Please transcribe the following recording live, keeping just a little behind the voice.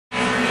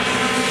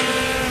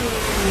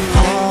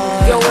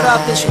Yo, what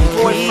up? This your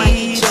boy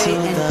Frankie J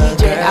and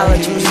DJ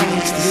Alex Machine.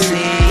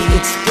 The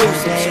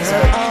exclusive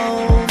shit.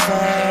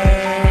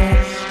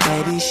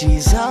 Maybe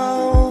she's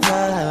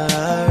over.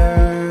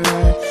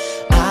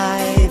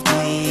 I've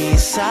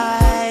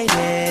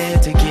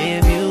decided to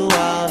give you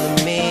all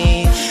of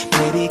me.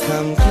 Baby,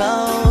 come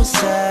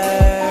closer.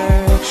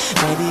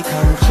 Baby,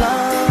 come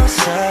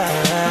closer.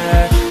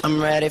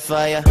 I'm ready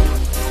for you.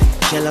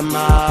 Kill 'em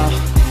all.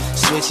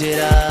 Switch it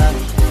up.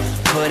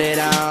 Put it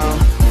on.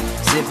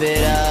 Zip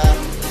it up.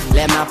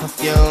 Let my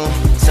perfume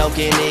soak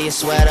into your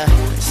sweater.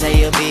 Say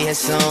you'll be here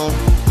soon.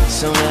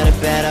 Sooner the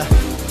better.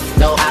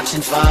 No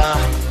option for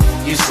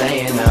you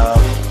saying no.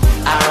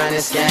 I run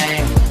this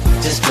game,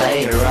 just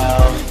play your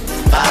role.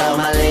 Follow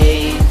my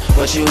lead,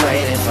 what you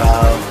waiting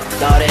for?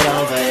 Thought it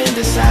over and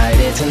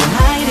decided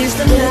tonight is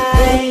the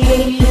night.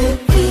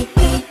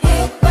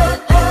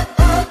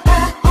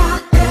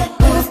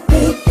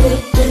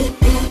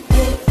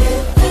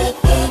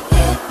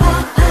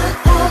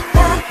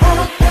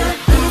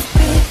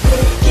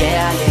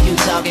 Yeah, I hear you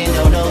talking,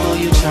 don't know who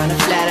you tryna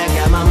flatter.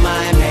 Got my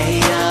mind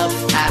made up.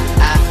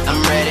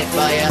 I'm ready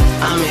for ya.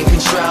 I'm in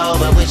control,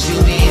 but with you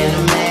being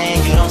a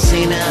man, you don't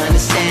seem to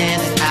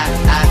understand.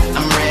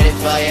 I'm ready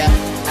for ya.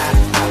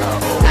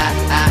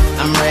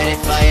 I'm ready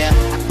for ya.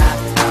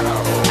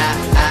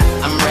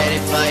 I'm ready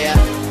for ya.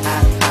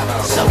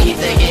 So keep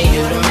thinking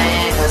you the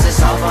man, cause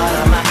it's all part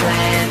of my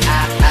plan.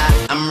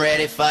 I'm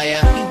ready for ya.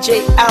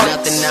 DJ Alex.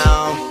 Nothing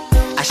on,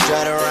 I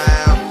strut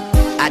around.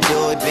 I do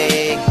it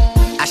big,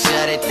 I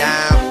shut it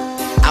down.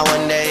 I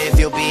wonder if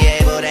you'll be able